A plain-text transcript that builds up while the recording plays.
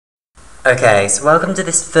Okay, so welcome to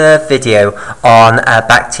this third video on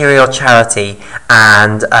bacterial charity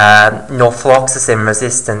and norfloxacin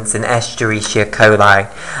resistance in Escherichia coli.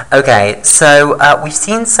 Okay, so we've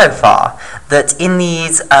seen so far that in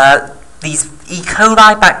these E.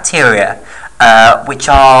 coli bacteria, which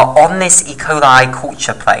are on this E. coli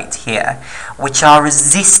culture plate here, which are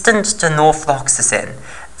resistant to norfloxacin,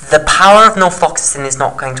 the power of norfloxacin is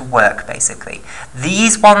not going to work, basically.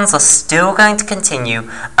 These ones are still going to continue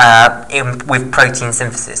with protein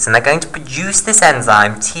synthesis, and they're going to produce this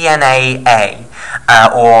enzyme, TNAA,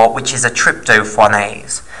 which is a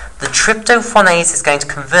tryptophanase. The tryptophanase is going to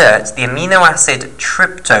convert the amino acid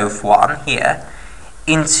tryptophan here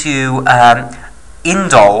into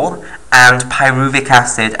indole and pyruvic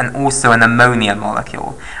acid and also an ammonia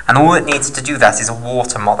molecule. And all it needs to do that is a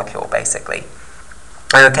water molecule, basically.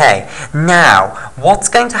 Okay, now, what's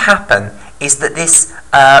going to happen is that this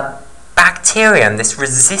bacterium, this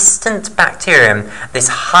resistant bacterium, this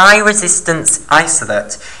high resistance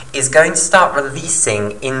isolate, is going to start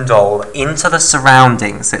releasing indole into the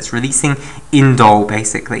surroundings. So it's releasing indole,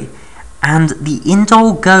 basically. And the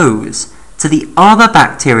indole goes to the other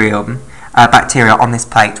bacteria on this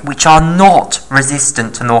plate, which are not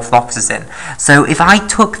resistant to norfloxacin. So if I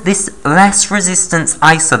took this less resistant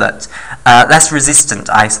isolate, I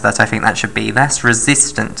think that should be, less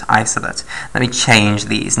resistant isolate. Let me change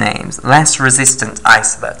these names. Less resistant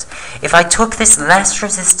isolate. If I took this less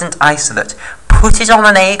resistant isolate, put it on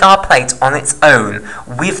an agar plate on its own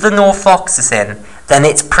with the norfloxacin, then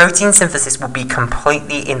its protein synthesis will be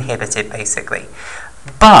completely inhibited, basically.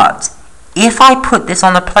 But if I put this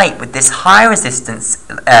on a plate with this high resistance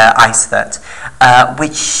isolate,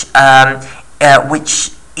 which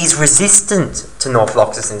is resistant to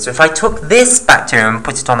norfloxacin, so if I took this bacterium and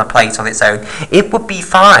put it on a plate on its own, it would be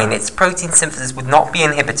fine. Its protein synthesis would not be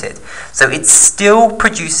inhibited. So it's still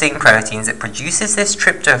producing proteins. It produces this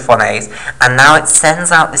tryptophanase, and now it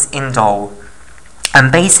sends out this indole.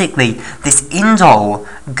 And basically, this indole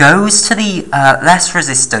goes to the less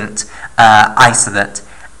resistant isolate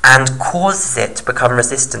and causes it to become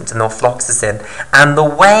resistant to norfloxacin. And the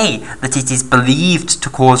way that it is believed to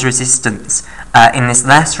cause resistance in this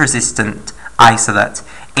less resistant isolate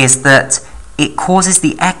is that it causes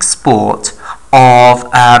the export of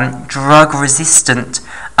drug-resistant,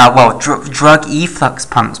 drug efflux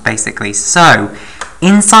pumps, basically. So,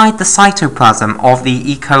 inside the cytoplasm of the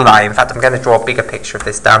E. coli, in fact, I'm going to draw a bigger picture of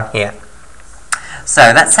this down here.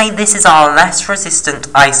 So let's say this is our less resistant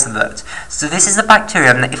isolate. So this is a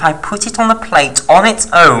bacterium that if I put it on the plate on its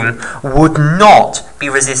own would not be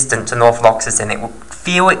resistant to norfloxacin. It would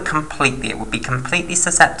feel it completely. It would be completely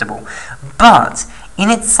susceptible. But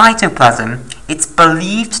in its cytoplasm, it's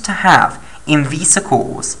believed to have in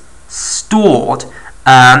vesicles stored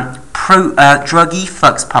drug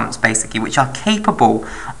efflux pumps, basically, which are capable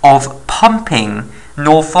of pumping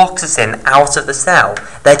norfloxacin out of the cell.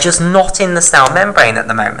 They're just not in the cell membrane at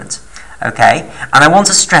the moment. Okay, and I want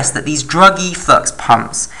to stress that these drug efflux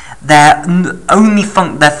pumps, their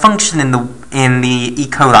function in the E.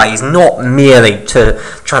 coli is not merely to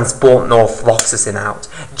transport norfloxacin out.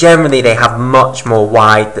 Generally, they have much more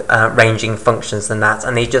wide-ranging functions than that,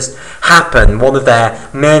 and they just happen. One of their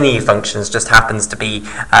many functions just happens to be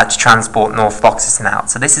to transport norfloxacin out.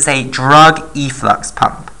 So this is a drug efflux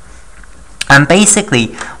pump. And basically,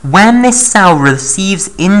 when this cell receives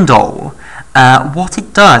indole, what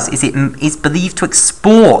it does is it is believed to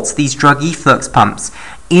export these drug efflux pumps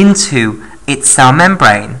into its cell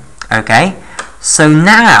membrane. Okay? So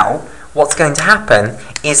now, what's going to happen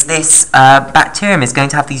is this bacterium is going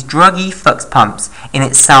to have these drug efflux pumps in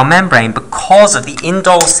its cell membrane because of the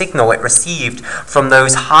indole signal it received from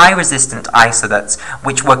those high resistant isolates,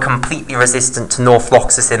 which were completely resistant to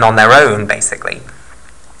norfloxacin on their own, basically.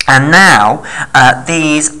 And now,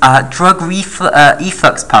 these drug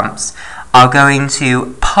efflux pumps are going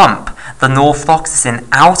to pump the norfloxacin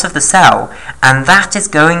out of the cell, and that is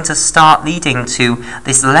going to start leading to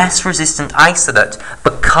this less resistant isolate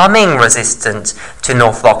becoming resistant to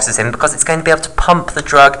norfloxacin because it's going to be able to pump the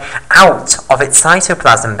drug out of its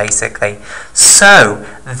cytoplasm, basically. So,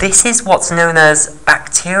 this is what's known as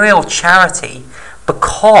bacterial charity,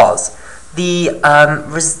 because the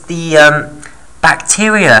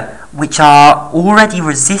bacteria which are already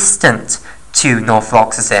resistant to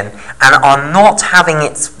norfloxacin and are not having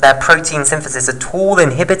their protein synthesis at all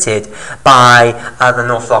inhibited by the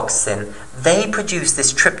norfloxacin, they produce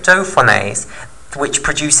this tryptophanase which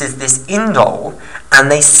produces this indole,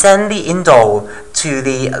 and they send the indole to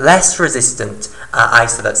the less resistant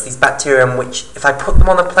isolates, these bacterium which, if I put them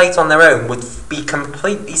on a plate on their own, would be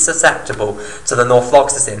completely susceptible to the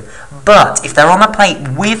norfloxacin. But if they're on a plate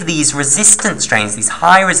with these resistant strains, these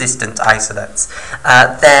high resistant isolates,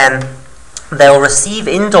 then they'll receive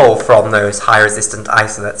indole from those high-resistant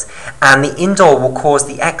isolates, and the indole will cause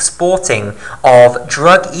the exporting of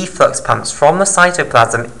drug efflux pumps from the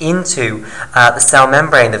cytoplasm into the cell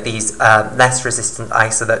membrane of these less resistant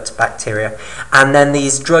isolate bacteria. And then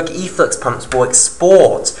these drug efflux pumps will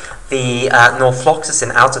export the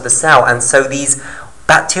norfloxacin out of the cell, and so these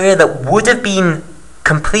bacteria that would have been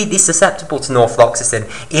completely susceptible to norfloxacin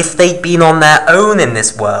if they'd been on their own in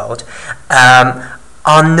this world,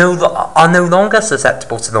 are no longer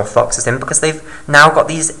susceptible to norfloxacin, because they've now got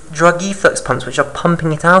these drug efflux pumps which are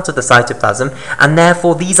pumping it out of the cytoplasm, and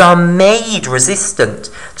therefore these are made resistant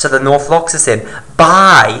to the norfloxacin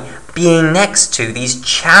by being next to these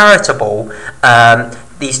charitable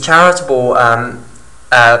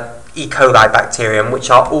E. coli bacterium, which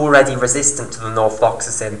are already resistant to the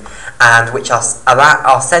norfloxacin, and which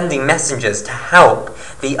are sending messengers to help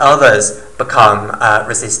the others become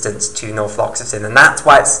resistant to norfloxacin, and that's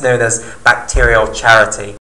why it's known as bacterial charity.